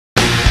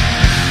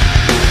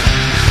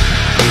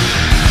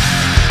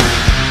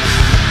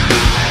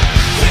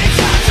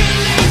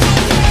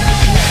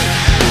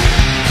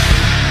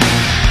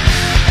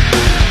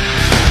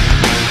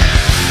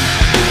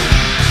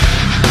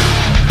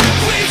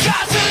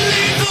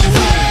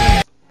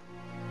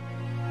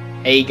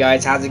Hey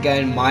guys, how's it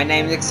going? My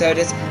name is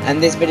Exodus, and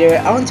in this video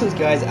I want to talk to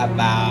you guys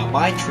about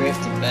my trip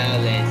to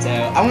Berlin. So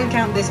I want to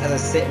count this as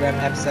a Sitrep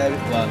episode.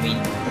 Well, I mean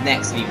the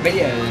next few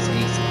videos, at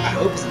least I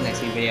hope it's the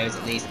next few videos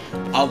at least,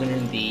 are going to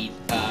be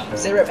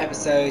Sitrep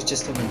episodes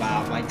just talking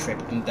about my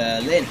trip in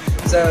Berlin.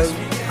 So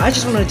I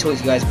just wanted to talk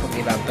to you guys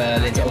quickly about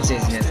Berlin. So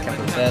obviously it's the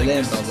capital of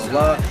Berlin, blah blah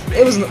blah.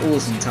 It was an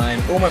awesome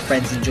time. All my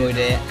friends enjoyed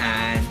it,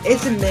 and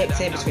it's a mix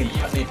here between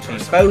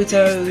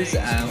photos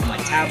on my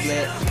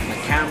tablet, my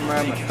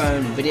camera, my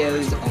phone,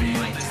 videos on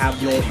my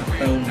tablet, my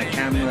phone, my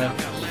camera.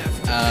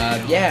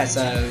 Yeah,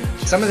 so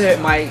some of it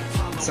might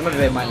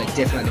look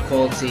different, like the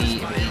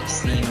quality of each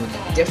scene will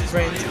look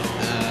different.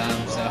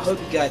 So I hope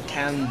you guys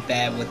can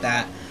bear with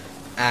that.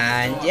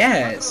 And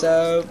yeah,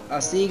 so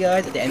I'll see you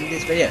guys at the end of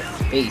this video.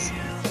 Peace.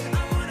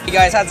 Hey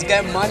guys, how's it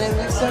going? My name is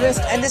Exodus,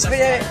 and this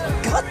video,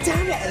 god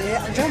damn it,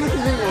 Elliot, I'm trying to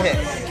remember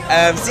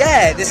it. So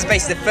yeah, this is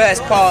basically the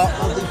first part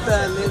of the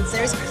Berlin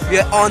series. We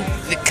are on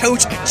the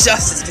Coach of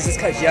Justice. This is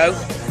Coach Yo.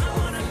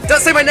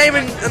 Don't say my name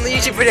in the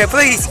YouTube video,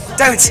 please.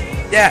 Don't.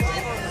 Yeah.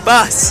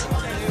 Bus.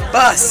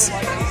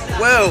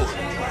 Whoa.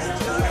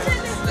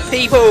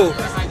 People.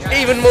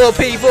 Even more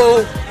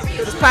people.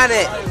 This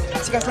planet.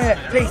 See you guys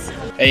later, please.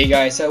 Hey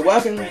guys, so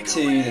welcome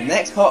to the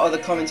next part of the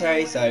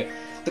commentary. So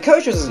the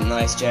coach was a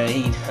nice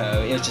journey, you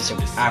know, it was just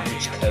an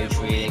average coach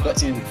really. Got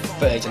some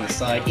footage on the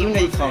side, even though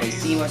you can't really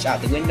see much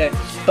out the window,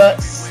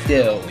 but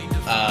still.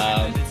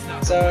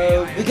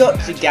 So we got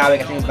to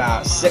Gatwick, I think it was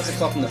about 6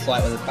 o'clock, and the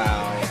flight was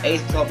about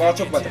 8 o'clock, but I'll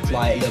talk about the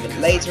flight a little bit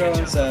later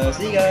on, so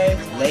see you guys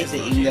later,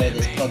 even though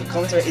this part of the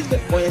commentary is a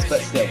bit pointless,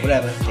 but still,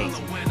 whatever, peace.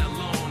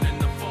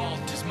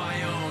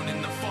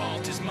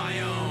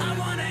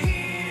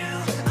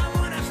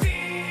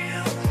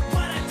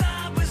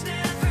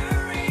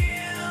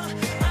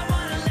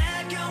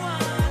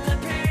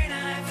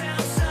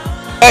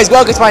 Guys,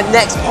 welcome to my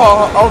next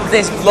part of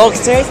this vlog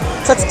series.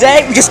 So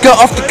today we just got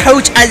off the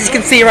coach, as you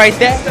can see right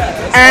there,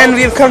 and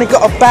we've currently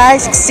got our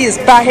bags. You can see this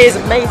bag here is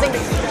amazing,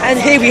 and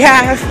here we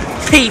have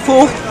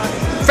people,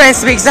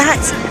 friends to be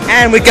exact,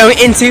 and we're going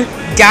into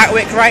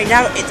Gatwick right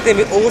now. It's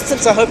gonna be awesome,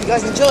 so I hope you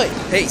guys enjoy.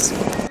 Peace.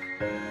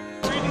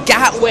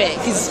 Gatwick.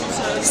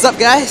 What's up,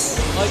 guys?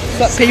 What's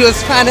up, people of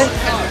this planet?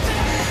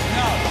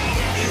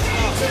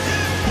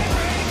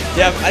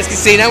 Yeah, as you can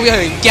see now we're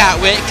going to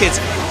Gatwick, because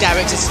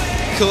Gatwick's just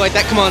cool like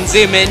that. Come on,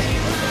 zoom in.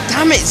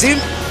 Damn it, zoom.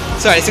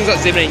 Sorry, this thing's not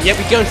zooming in. Yep,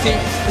 we're going to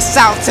the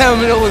South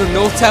Terminal or the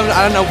North Terminal.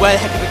 I don't know where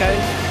the heck we're going.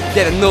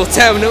 Yeah, the North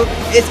Terminal.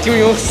 It's going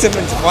to be awesome.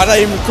 Why don't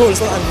I even record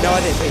this? I have no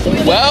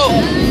idea. Well,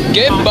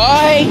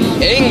 goodbye,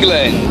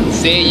 England.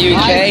 See you,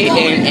 UK,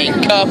 in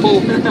a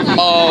couple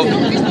of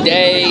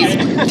days'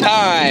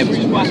 time.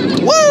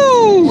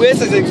 Woo! This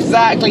is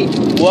exactly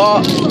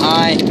what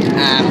I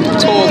am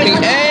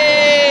talking.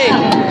 Hey!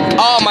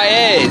 Oh, my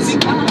ears.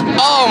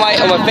 Oh, my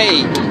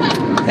feet.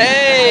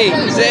 Hey,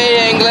 see you,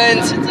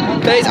 England.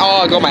 Please.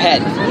 Oh, I got my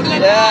head.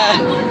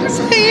 Yeah.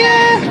 See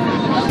ya.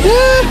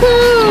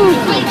 Woohoo.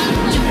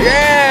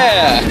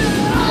 Yeah.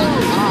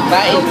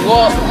 That is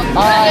what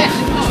I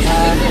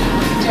am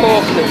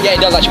talking about. Yeah, it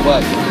does actually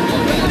work.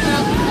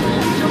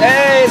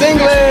 Hey, it's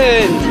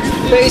England.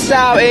 Peace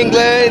out,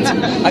 England.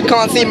 I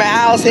can't see my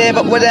house here,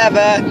 but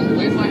whatever.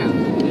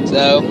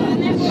 So,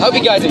 I hope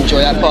you guys enjoy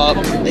that part.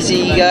 I'll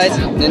see you guys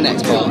in the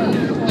next part.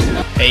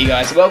 Hey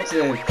guys, welcome to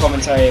the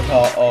commentary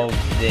part of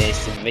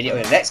this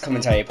video, the next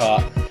commentary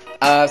part.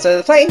 So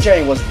the plane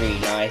journey was really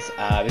nice.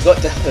 We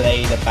got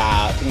delayed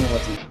about, I think it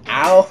was an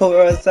hour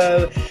or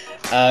so.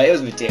 It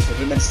was ridiculous.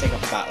 We were meant to take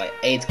off about like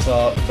 8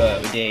 o'clock,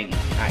 but we didn't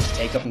actually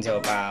take off until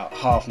about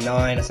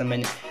 9:30 or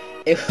something.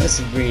 It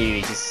was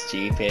really just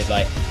stupid.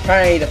 Like,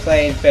 apparently the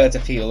plane failed to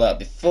fuel up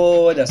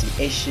before, there were some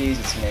issues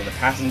with some of the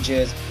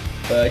passengers.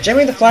 But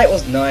generally the flight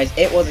was nice.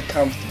 It was a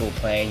comfortable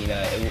plane, you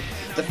know.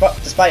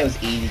 Despite it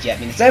was easy, I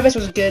mean the service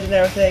was good and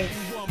everything.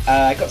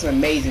 I got some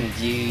amazing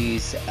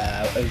views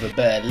over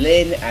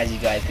Berlin, as you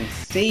guys can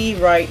see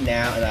right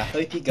now, and I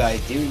hope you guys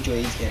do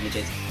enjoy these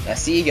images. And I'll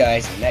see you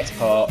guys in the next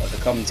part of the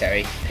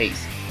commentary.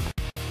 Peace.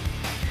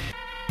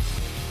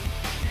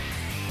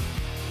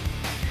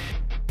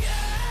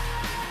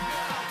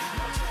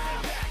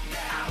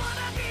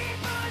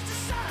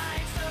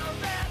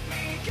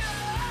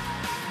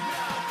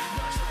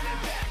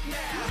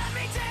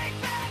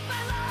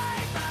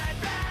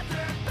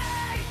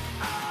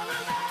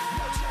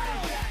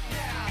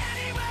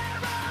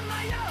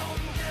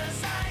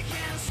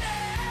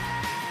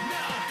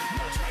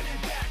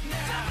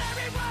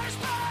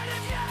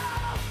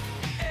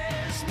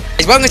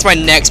 Welcome to my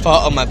next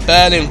part of my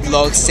Berlin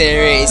vlog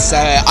series. So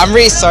I'm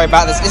really sorry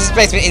about this. This has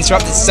basically been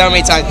interrupted so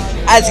many times.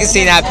 As you can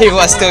see now, people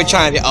are still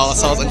trying to be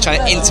arseholes and trying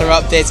to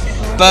interrupt this.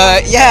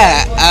 But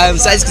yeah,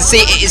 so as you can see,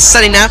 it is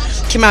sunny now.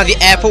 Came out of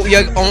the airport. We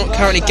are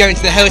currently going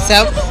to the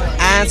hotel,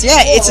 and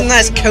yeah, it's a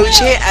nice coach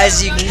here.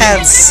 As you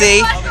can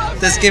see,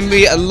 there's gonna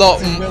be a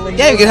lot.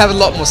 Yeah, we're gonna have a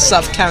lot more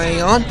stuff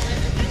carrying on.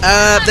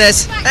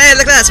 Hey,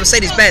 look at that, it's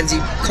Mercedes-Benz.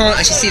 You can't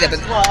actually see that, but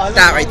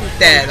that right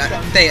there,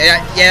 that thing,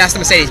 yeah, that's the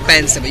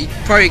Mercedes-Benz, but you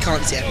probably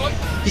can't see it.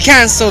 You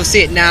can sort of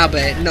see it now,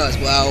 but not as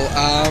well.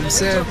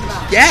 So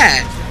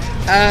yeah,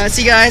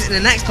 See you guys in the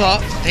next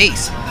part.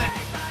 Peace.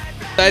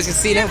 As you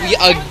can see now, we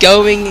are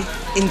going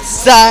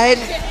inside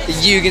the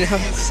Guggenheim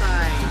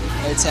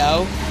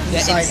Hotel.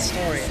 Inside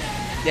story.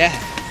 Yeah.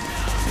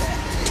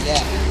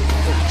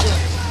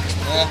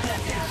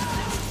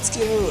 Let's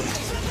go.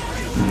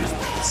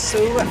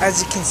 So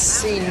as you can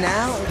see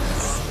now,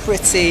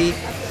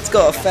 it's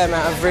got a fair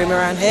amount of room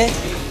around here.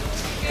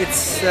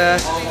 It's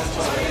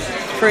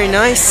pretty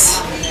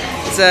nice.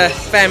 There's a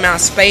fair amount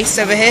of space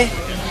over here.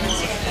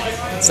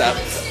 What's up?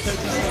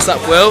 What's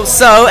up, Will?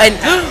 So, and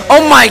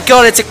oh my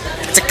god, it's a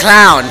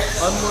clown.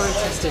 I'm more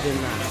interested in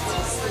that.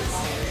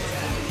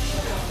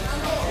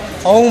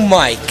 Oh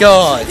my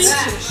god.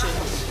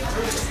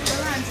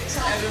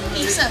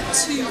 It's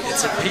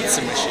a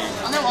Pizza machine.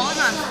 I know all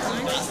man.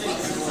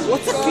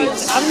 What's a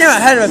pizza? I've never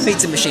heard of a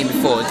pizza machine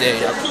before,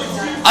 dude.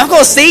 I've got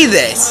to see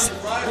this.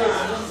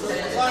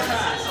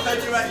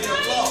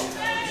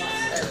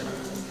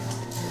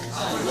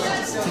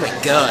 Oh my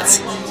god.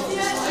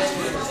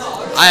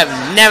 I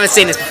have never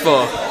seen this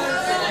before.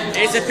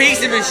 It's a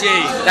pizza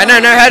machine. I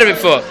never heard of it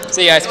before.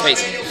 See you guys,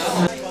 peace.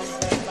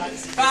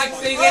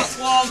 Fancy this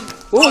one.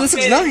 Oh, this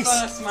looks nice.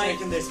 First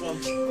making this one.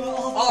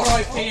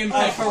 R.I.P. and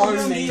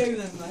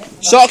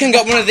pepperoni. Shotgun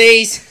got one of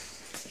these.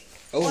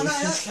 Oh, In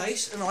that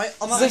case, right,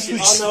 I'm I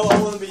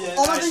want to be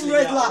I'm having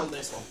red lamp.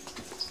 this one.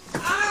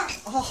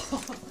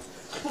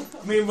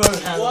 Me and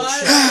Rohan.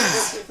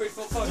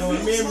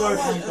 Me and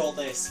Rohan got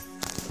this.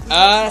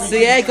 so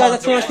yeah, guys,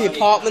 that's pretty much the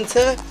apartment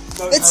tour.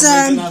 It's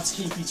We're gonna have to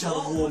keep each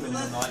other warm in the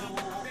night.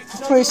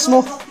 pretty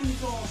small.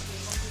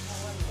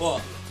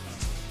 What?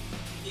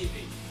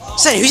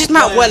 Say, who's just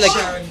Matt Weller?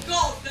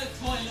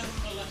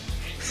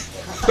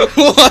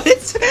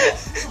 What?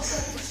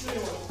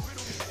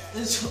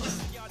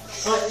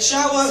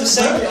 Shower the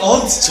So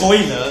odd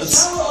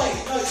toilets.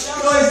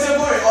 Guys, don't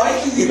worry. I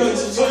can go to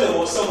the toilet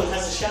while someone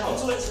has a shower.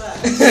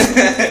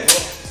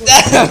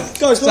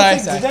 Guys,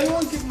 Sorry. did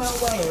anyone give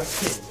Matt Weller a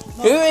key?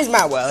 Who is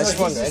Matt Weller? Just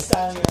wondering. He's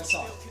standing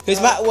outside. Who's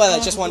Matt Weller?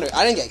 Just wondering.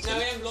 I didn't get a key.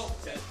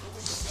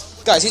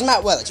 Guys, who's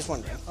Matt Weller? Just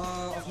wondering.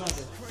 I've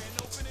nothing.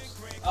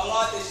 I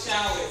like this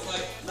shower. It's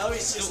like no,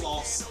 it's just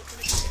lost.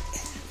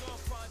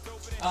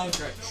 Oh,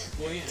 great.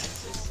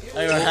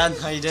 Hey, Rohan,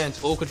 how you doing?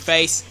 Awkward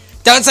face.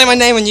 Don't say my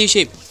name on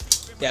YouTube.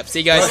 Yep. See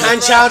you guys. Rohan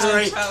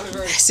Chowdhury.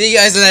 See you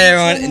guys later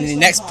on in the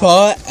next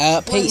part.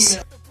 Peace.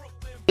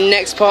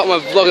 Next part of my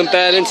vlog in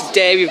Berlin.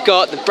 Today we've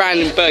got the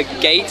Brandenburg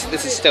Gate.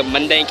 This is still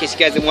Monday in case you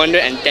guys are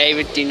wondering. And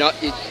David, do not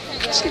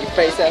just get your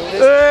face out of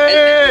this.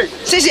 Hey!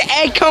 Seriously,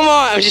 Ed, come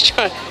on! I'm just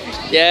trying.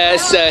 Yeah,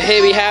 so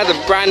here we have the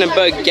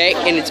Brandenburg Gate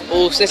in its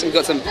awesomeness. We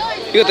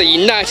got the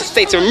United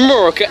States of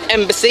America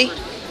Embassy.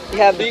 We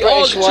have the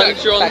British one on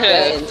back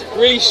here there.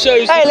 really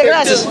shows. Hey, look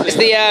at that! It's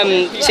the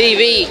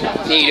TV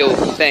needle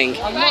thing.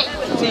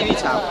 TV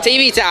towel.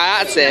 TV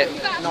tower, that's it.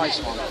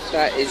 Nice one.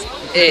 That is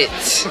it.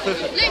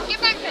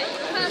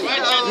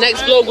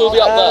 Next vlog will be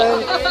up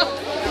there.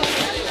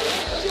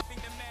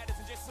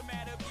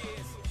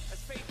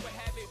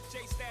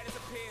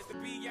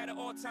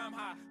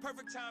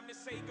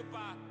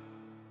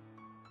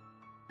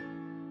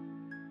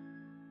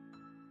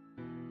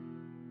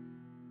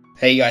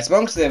 Hey guys,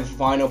 welcome to the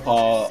final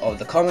part of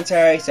the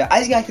commentary. So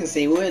as you guys can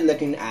see, we're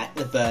looking at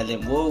the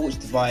Berlin Wall, which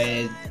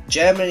divided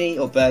Germany,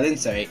 or Berlin,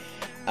 sorry,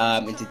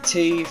 into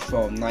two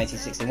from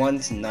 1961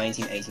 to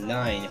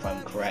 1989, if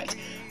I'm correct.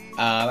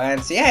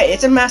 And so yeah,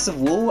 it's a massive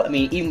wall. I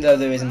mean, even though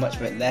there isn't much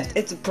of it left,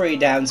 it's a pretty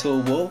damn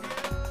tall wall.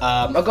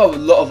 I've got a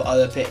lot of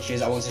other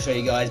pictures I want to show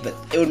you guys, but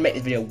it would make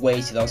this video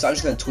way too long, so I'm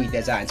just going to tweet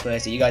those out on Twitter,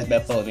 so you guys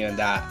better follow me on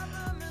that.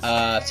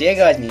 So yeah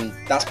guys, I mean,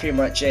 that's pretty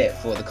much it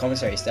for the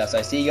commentary stuff. So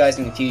I see you guys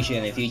in the future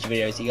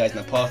videos, see you guys in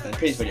the past and the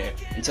previous video.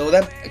 Until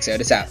then, exert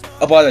this out.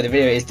 Oh, by the way, the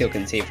video is still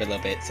continuing for a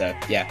little bit, so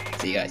yeah,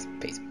 see you guys.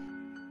 Peace.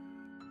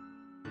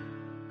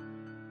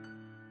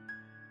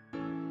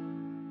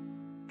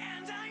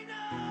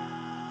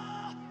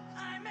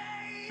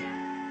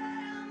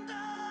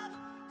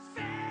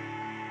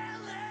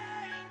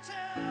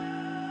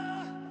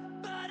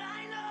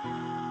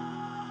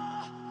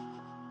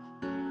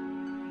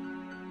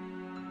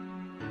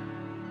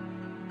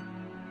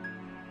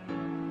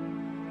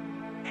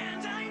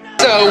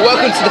 So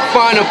welcome to the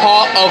final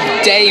part of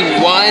day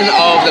one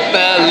of the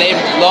Berlin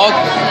vlog.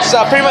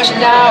 So pretty much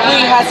now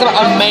we had some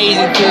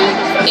amazing food.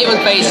 It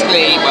was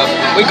basically, well,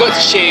 we got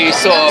to choose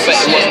sort of, but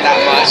it wasn't that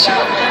much.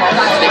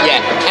 But yeah,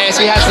 and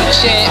so we had some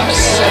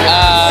chips,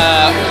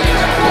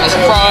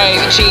 some fries,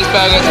 a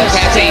cheeseburger, some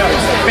Pepsi.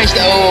 Pretty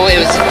much all, it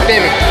was a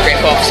bit of a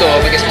rip-off sort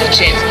of, I guess, for the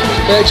chips.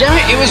 But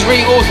generally it was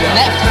really awesome.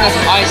 Next we had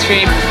some ice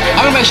cream.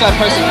 I'm gonna make sure I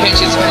post some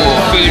pictures for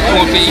food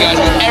for you guys,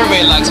 because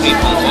everybody likes food.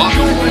 What?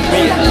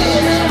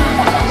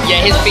 Yeah,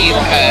 his feet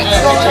hurt.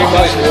 Too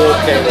much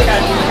walking.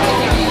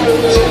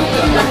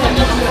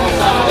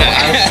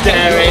 I'm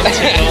staring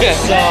into your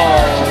soul.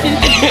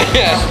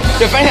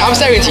 The funny thing, I'm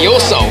staring into your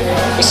soul.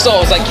 The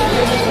soul is like,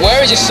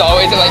 where is your soul?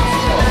 Is it like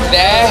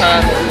there?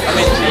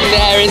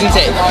 There, isn't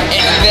it?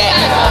 It's there.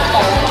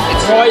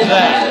 It's Right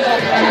there.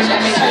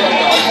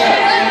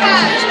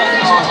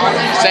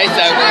 Say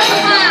so.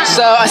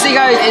 So I'll see you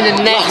guys in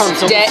the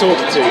next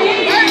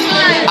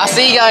I'll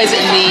see you guys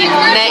in the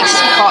next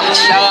part.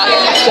 Shut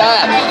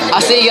up.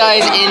 I'll see you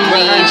guys in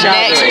the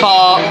next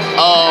part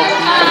of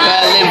the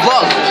Berlin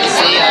vlog.